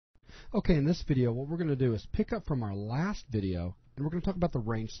Okay, in this video, what we're going to do is pick up from our last video, and we're going to talk about the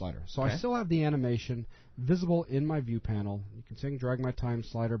range slider. So I still have the animation visible in my view panel. You can see I can drag my time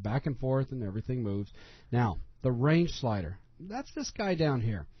slider back and forth, and everything moves. Now, the range slider, that's this guy down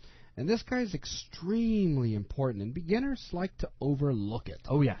here. And this guy is extremely important, and beginners like to overlook it.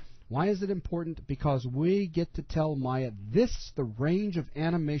 Oh, yeah. Why is it important? Because we get to tell Maya this is the range of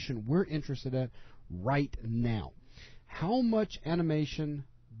animation we're interested in right now. How much animation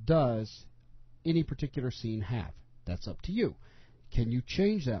does any particular scene have? That's up to you. Can you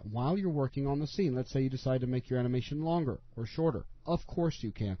change that while you're working on the scene? Let's say you decide to make your animation longer or shorter. Of course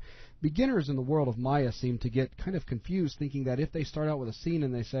you can. Beginners in the world of Maya seem to get kind of confused, thinking that if they start out with a scene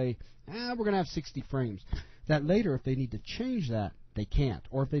and they say, we're going to have 60 frames, that later if they need to change that, they can't.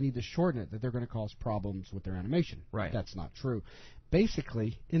 Or if they need to shorten it, that they're going to cause problems with their animation. Right. That's not true.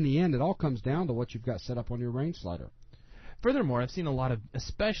 Basically, in the end, it all comes down to what you've got set up on your range slider. Furthermore, I've seen a lot of,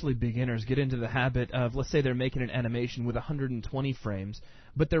 especially beginners, get into the habit of, let's say they're making an animation with 120 frames,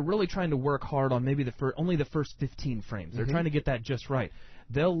 but they're really trying to work hard on maybe only the first 15 frames. They're trying to get that just right.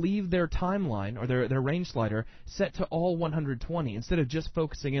 They'll leave their timeline, or their range slider, set to all 120, instead of just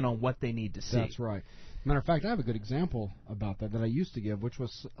focusing in on what they need to see. That's right. Matter of fact, I have a good example about that I used to give, which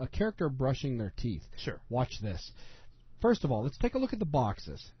was a character brushing their teeth. Sure. Watch this. First of all, let's take a look at the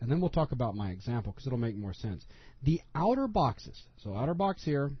boxes, and then we'll talk about my example because it'll make more sense. The outer boxes, so outer box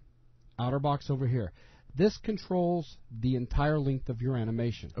here, outer box over here, this controls the entire length of your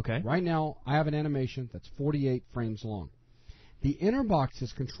animation. Okay. Right now, I have an animation that's 48 frames long. The inner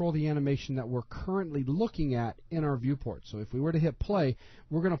boxes control the animation that we're currently looking at in our viewport. So if we were to hit play,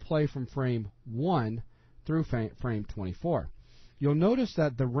 we're going to play from frame 1 through frame 24. You'll notice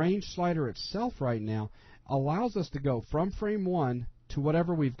that the range slider itself right now allows us to go from frame 1 to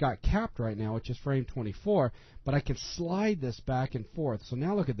whatever we've got capped right now, which is frame 24, but I can slide this back and forth. So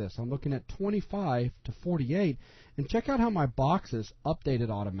now look at this. I'm looking at 25 to 48, and check out how my boxes updated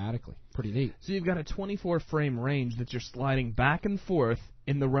automatically. Pretty neat. So you've got a 24-frame range that you're sliding back and forth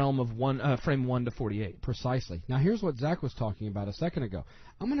in the realm of frame 1 to 48. Precisely. Now here's what Zach was talking about a second ago.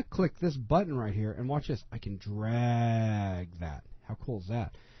 I'm going to click this button right here, and watch this. I can drag that. How cool is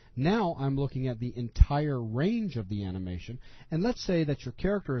that? Now I'm looking at the entire range of the animation, and let's say that your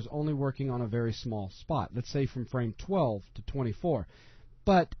character is only working on a very small spot. Let's say from frame 12 to 24.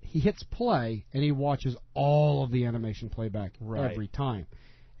 But he hits play, and he watches all of the animation playback every time.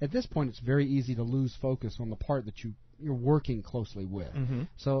 At this point, it's very easy to lose focus on the part that you're working closely with.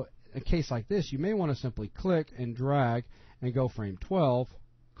 So in a case like this, you may want to simply click and drag and go frame 12,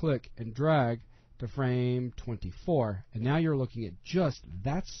 click and drag to frame 24, and now you're looking at just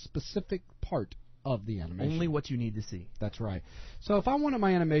that specific part of the animation. Only what you need to see. That's right. So if I wanted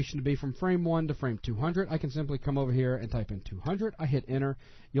my animation to be from frame 1 to frame 200, I can simply come over here and type in 200. I hit enter.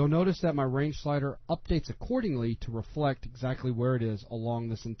 You'll notice that my range slider updates accordingly to reflect exactly where it is along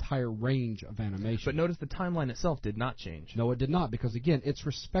this entire range of animation. But notice the timeline itself did not change. No, it did not, because again, it's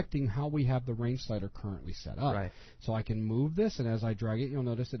respecting how we have the range slider currently set up. Right. So I can move this, and as I drag it, you'll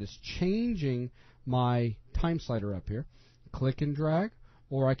notice it is changing my time slider up here. Click and drag,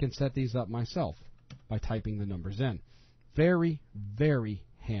 or I can set these up myself by typing the numbers in. Very, very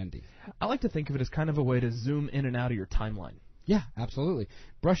handy. I like to think of it as kind of a way to zoom in and out of your timeline. Yeah, absolutely.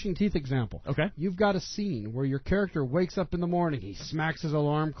 Brushing teeth example. Okay. You've got a scene where your character wakes up in the morning, he smacks his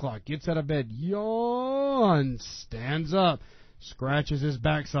alarm clock, gets out of bed, yawns, stands up, scratches his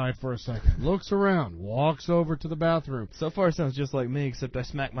backside for a second, looks around, walks over to the bathroom. So far it sounds just like me, except I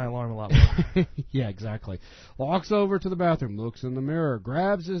smack my alarm a lot more. Yeah, exactly. Walks over to the bathroom, looks in the mirror,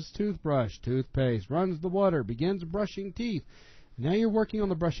 grabs his toothbrush, toothpaste, runs the water, begins brushing teeth. Now you're working on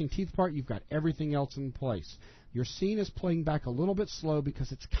the brushing teeth part. You've got everything else in place. Your scene is playing back a little bit slow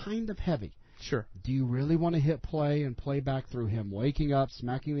because it's kind of heavy. Sure. Do you really want to hit play and play back through him waking up,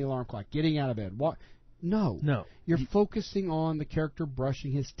 smacking the alarm clock, getting out of bed? No. No. You're focusing on the character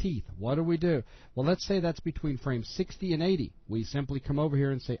brushing his teeth. What do we do? Well, let's say that's between frame 60 and 80. We simply come over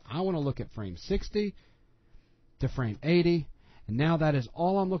here and say, I want to look at frame 60 to frame 80. And now that is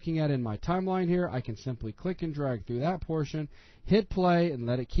all I'm looking at in my timeline here. I can simply click and drag through that portion, hit play, and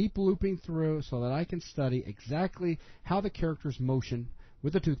let it keep looping through so that I can study exactly how the character's motion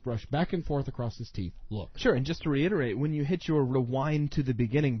with the toothbrush back and forth across his teeth look. Sure, and just to reiterate, when you hit your rewind to the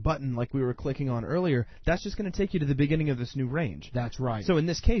beginning button like we were clicking on earlier, that's just going to take you to the beginning of this new range. That's right. So in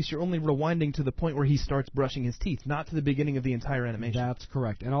this case, you're only rewinding to the point where he starts brushing his teeth, not to the beginning of the entire animation. That's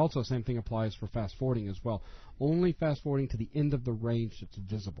correct. And also, same thing applies for fast forwarding as well. Only fast forwarding to the end of the range that's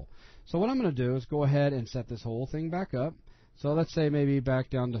visible. So what I'm going to do is go ahead and set this whole thing back up. So let's say maybe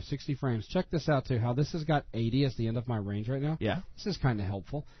back down to 60 frames. Check this out, too, how this has got 80 as the end of my range right now. Yeah. This is kind of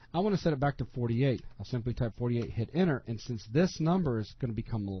helpful. I want to set it back to 48. I'll simply type 48, hit Enter, and since this number is going to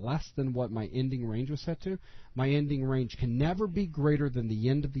become less than what my ending range was set to, my ending range can never be greater than the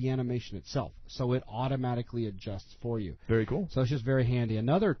end of the animation itself. So it automatically adjusts for you. Very cool. So it's just very handy.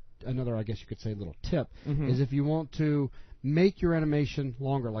 Another I guess you could say, little tip is if you want to make your animation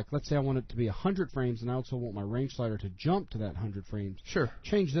longer. Like, let's say I want it to be 100 frames, and I also want my range slider to jump to that 100 frames. Sure.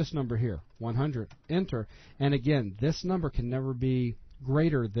 Change this number here, 100, enter. And again, this number can never be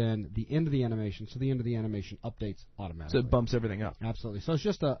greater than the end of the animation, so the end of the animation updates automatically. So it bumps everything up. Absolutely. So it's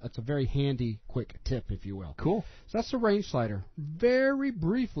just it's a very handy, quick tip, if you will. Cool. So that's the range slider. Very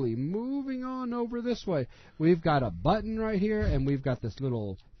briefly, moving on over this way, we've got a button right here, and we've got this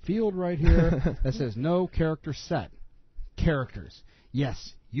little field right here that says no character set. Characters.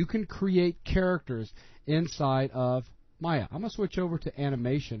 Yes, you can create characters inside of Maya. I'm going to switch over to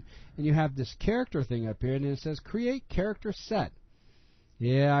animation, and you have this character thing up here, and it says create character set.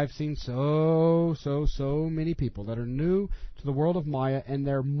 Yeah, I've seen so many people that are new to the world of Maya, and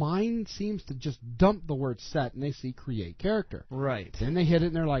their mind seems to just dump the word set, and they see create character. Right. Then they hit it,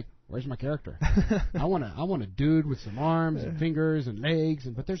 and they're like, where's my character? I want a dude with some arms and fingers and legs,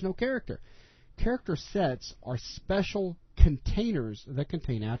 but there's no character. Character sets are special containers that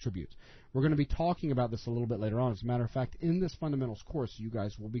contain attributes. We're going to be talking about this a little bit later on. As a matter of fact, in this fundamentals course, you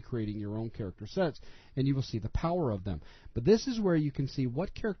guys will be creating your own character sets, and you will see the power of them. But this is where you can see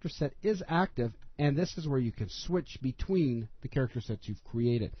what character set is active, and this is where you can switch between the character sets you've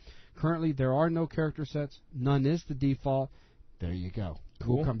created. Currently, there are no character sets. None is the default. There you go.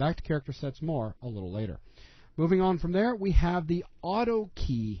 Cool. We'll come back to character sets more a little later. Moving on from there, we have the auto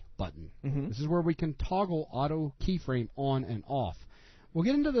key button. This is where we can toggle auto keyframe on and off. We'll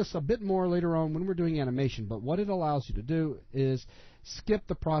get into this a bit more later on when we're doing animation, but what it allows you to do is skip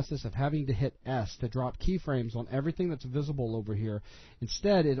the process of having to hit S to drop keyframes on everything that's visible over here.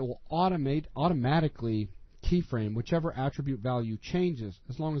 Instead, it will automatically keyframe whichever attribute value changes,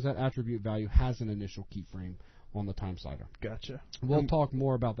 as long as that attribute value has an initial keyframe on the time slider. Gotcha. We'll talk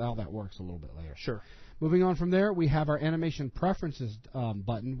more about how that works a little bit later. Sure. Moving on from there, we have our animation preferences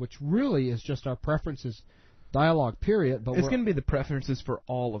button, which really is just our preferences dialog, period. But it's going to be the preferences for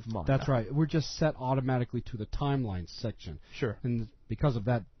all of Maya. That's right. We're just set automatically to the timeline section. Sure. And because of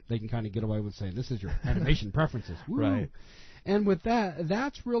that, they can kind of get away with saying, this is your animation preferences. Woo. Right. And with that,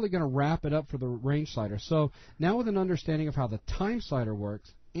 that's really going to wrap it up for the range slider. So now with an understanding of how the time slider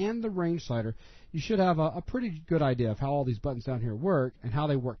works and the range slider, you should have a pretty good idea of how all these buttons down here work and how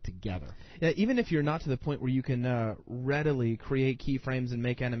they work together. Yeah, even if you're not to the point where you can readily create keyframes and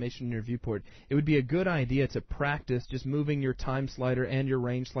make animation in your viewport, it would be a good idea to practice just moving your time slider and your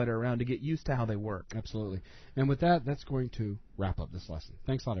range slider around to get used to how they work. Absolutely. And with that, that's going to wrap up this lesson.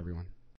 Thanks a lot, everyone.